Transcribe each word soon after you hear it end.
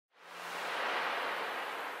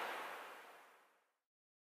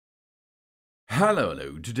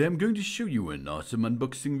Hello, today I'm going to show you an awesome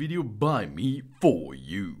unboxing video by me for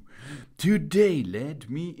you. Today let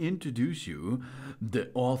me introduce you the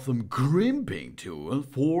awesome crimping tool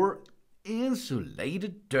for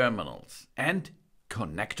insulated terminals and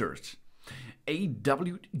connectors.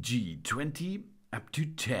 AWG20 up to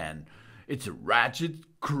 10. It's a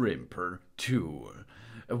Ratchet Crimper tool.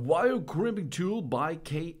 A wire crimping tool by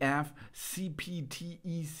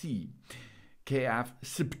CPTEC-Available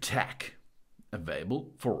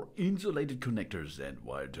available for insulated connectors and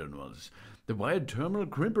wire terminals. The wire terminal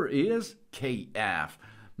crimper is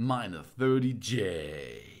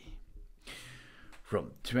KF-30J.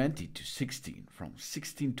 From 20 to 16, from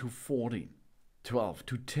 16 to 14, 12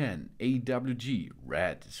 to 10, AWG.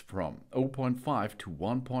 Red is from 0.5 to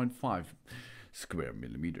 1.5 square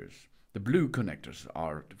millimeters. The blue connectors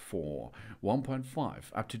are for 1.5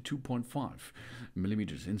 up to 2.5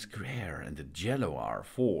 millimeters in square, and the yellow are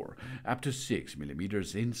 4 up to 6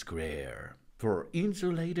 millimeters in square. For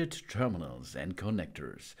insulated terminals and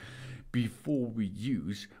connectors, before we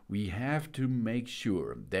use, we have to make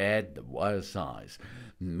sure that the wire size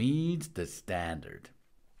meets the standard.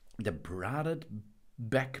 The product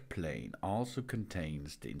backplane also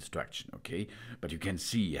contains the instruction, okay? But you can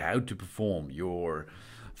see how to perform your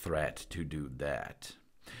thread to do that.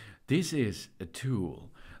 This is a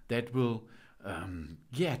tool that will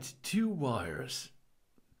get two wires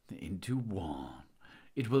into one.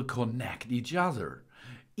 It will connect each other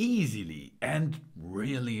easily and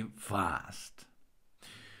really fast.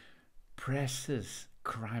 Presses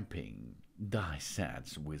crimping die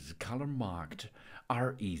sets with color marked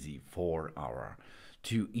are easy for our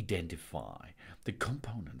to identify. The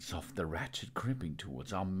components of the ratchet crimping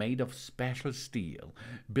tools are made of special steel.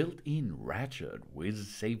 Built-in ratchet with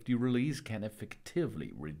safety release can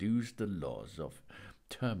effectively reduce the loss of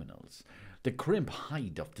terminals. The crimp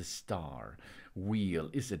height of the star wheel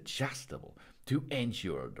is adjustable to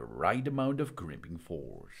ensure the right amount of crimping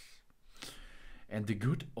force. And the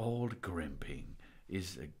good old crimping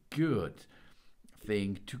is a good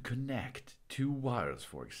thing to connect two wires,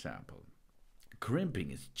 for example. Crimping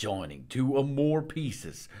is joining two or more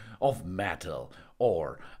pieces of metal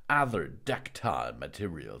or other ductile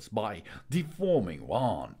materials by deforming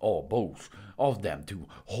one or both of them to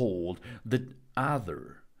hold the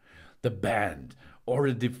other. The bend or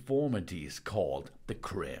a deformity is called the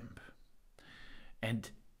crimp. And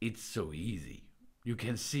it's so easy. You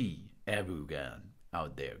can see everyone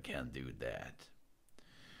out there can do that.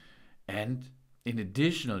 And in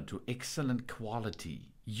addition to excellent quality,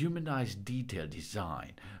 humanized detail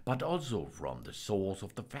design, but also from the source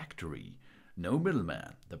of the factory. No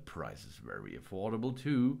middleman. The price is very affordable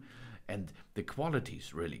too, and the quality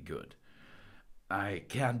is really good. I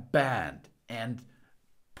can bend and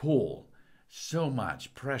pull so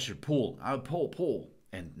much pressure. Pull,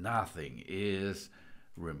 and nothing is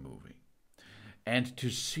removing. And to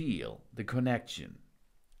seal the connection,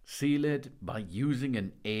 seal it by using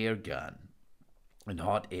an air gun, a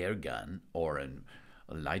hot air gun, or a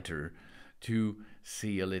lighter to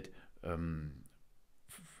seal it,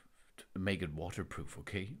 make it waterproof.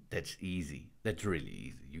 Okay, that's easy. That's really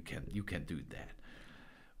easy. You can do that.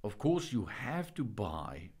 Of course, you have to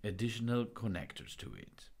buy additional connectors to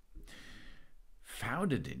it.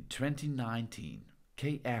 Founded in 2019,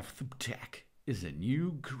 CPTEC is a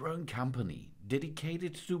new growing company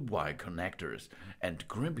dedicated to wire connectors and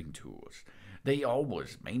crimping tools. They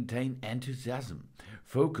always maintain enthusiasm,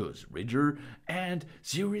 focus, rigor, and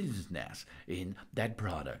seriousness in their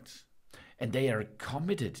products. And they are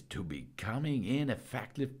committed to becoming an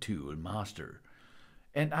effective tool master.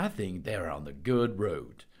 And I think they're on the good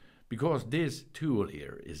road, because this tool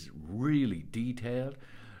here is really detailed,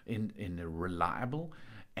 reliable,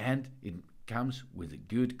 and it comes with a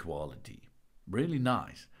good quality. Really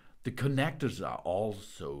nice. The connectors are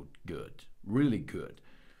also good, really good.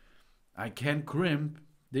 I can crimp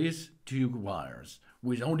these two wires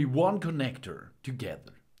with only one connector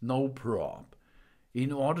together, no prop.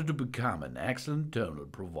 In order to become an excellent terminal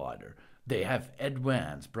provider, they have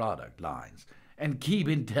advanced product lines and keep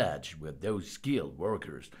in touch with those skilled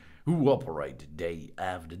workers who operate day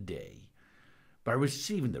after day. By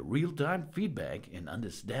receiving the real-time feedback and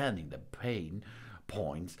understanding the pain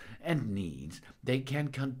points and needs, they can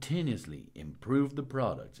continuously improve the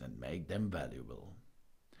products and make them valuable.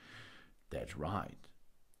 That's right.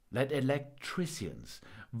 Let electricians,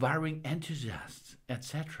 wiring enthusiasts,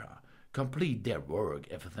 etc. complete their work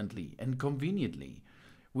efficiently and conveniently,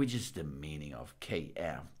 which is the meaning of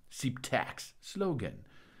CPTEC's slogan,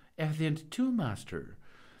 Efficient Toolmaster.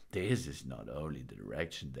 This is not only the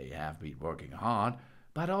direction they have been working hard,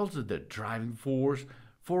 but also the driving force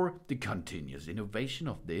for the continuous innovation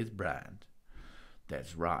of this brand.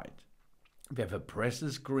 That's right. We have a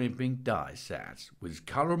precious crimping die sets with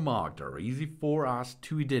color marked are easy for us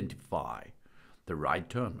to identify the right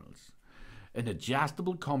terminals. An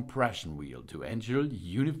adjustable compression wheel to ensure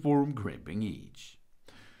uniform crimping each.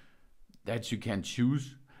 That you can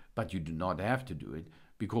choose, but you do not have to do it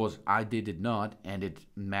because I did it not and it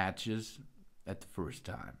matches at the first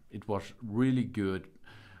time. It was really good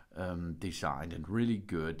designed and really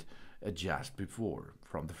good adjust before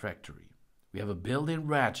from the factory. We have a built-in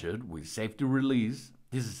ratchet with safety release.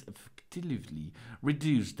 This is effectively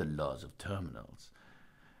reduce the loss of terminals.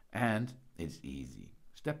 And it's easy.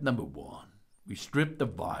 Step number 1. We strip the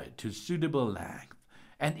wire to suitable length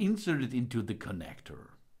and insert it into the connector.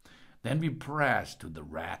 Then we press to the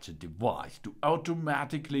ratchet device to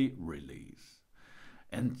automatically release.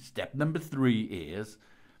 And step number 3 is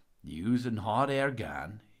use a hot air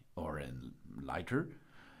gun or a lighter,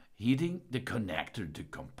 heating the connector to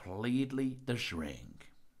completely the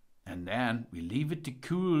shrink. And then we leave it to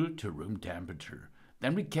cool to room temperature.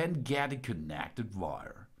 Then we can get a connected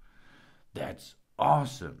wire. That's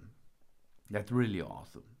awesome. That's really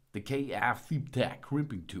awesome. The CPTEC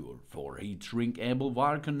crimping tool for heat shrink-able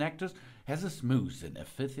wire connectors has a smooth and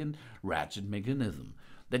efficient ratchet mechanism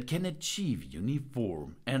that can achieve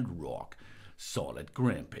uniform and rock solid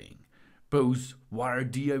crimping. Both wire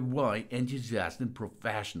DIY enthusiasts and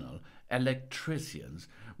professional electricians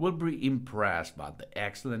will be impressed by the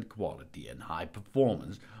excellent quality and high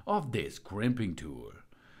performance of this crimping tool.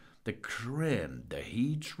 The crimp the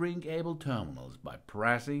heat shrink-able terminals by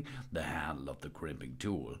pressing the handle of the crimping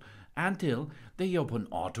tool until they open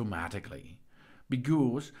automatically,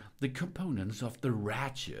 because the components of the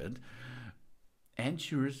ratchet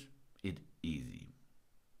ensures it easy.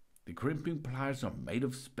 The crimping pliers are made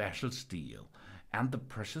of special steel, and the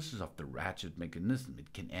processes of the ratchet mechanism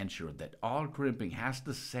it can ensure that all crimping has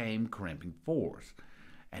the same crimping force,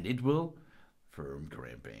 and it will firm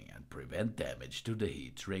crimping and prevent damage to the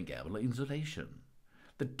heat shrink-able insulation.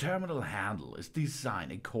 The terminal handle is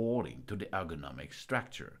designed according to the ergonomic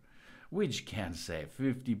structure, which can save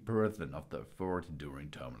 50% of the effort during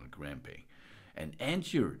terminal crimping and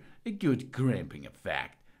ensure a good crimping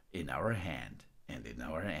effect in our hand and in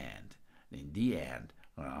our hand. In the end,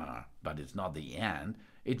 but it's not the end,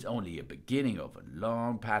 it's only a beginning of a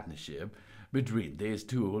long partnership between this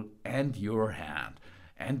tool and your hand.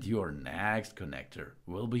 And your next connector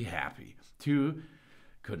will be happy to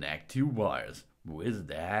connect 2 wires with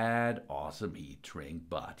that awesome heat shrink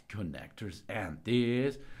butt connectors and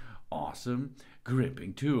this awesome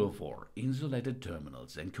crimping tool for insulated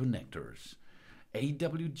terminals and connectors.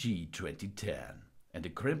 AWG 2010, and the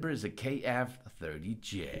crimper is a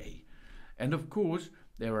KF30J. And of course,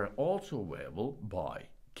 they are also available by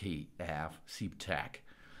CPTEC.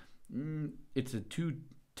 It's a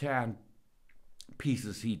 210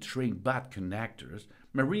 pieces heat shrink butt connectors,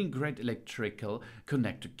 marine grade electrical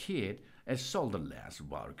connector kit, and solderless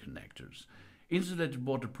wire connectors, insulated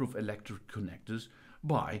waterproof electric connectors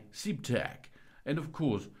by CPTEC. And of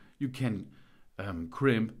course, you can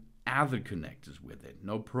crimp other connectors with it,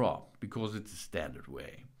 no problem, because it's a standard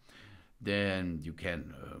way. Then you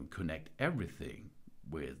can connect everything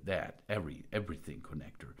with that, everything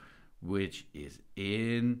connector, which is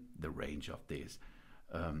in the range of this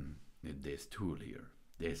tool here.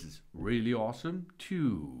 This is really awesome.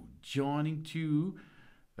 Joining 2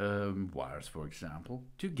 wires, for example,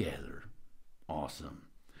 together. Awesome.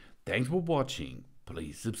 Thanks for watching.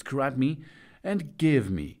 Please subscribe me and give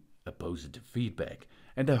me a positive feedback.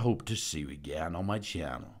 And I hope to see you again on my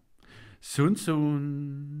channel.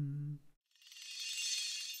 Soon.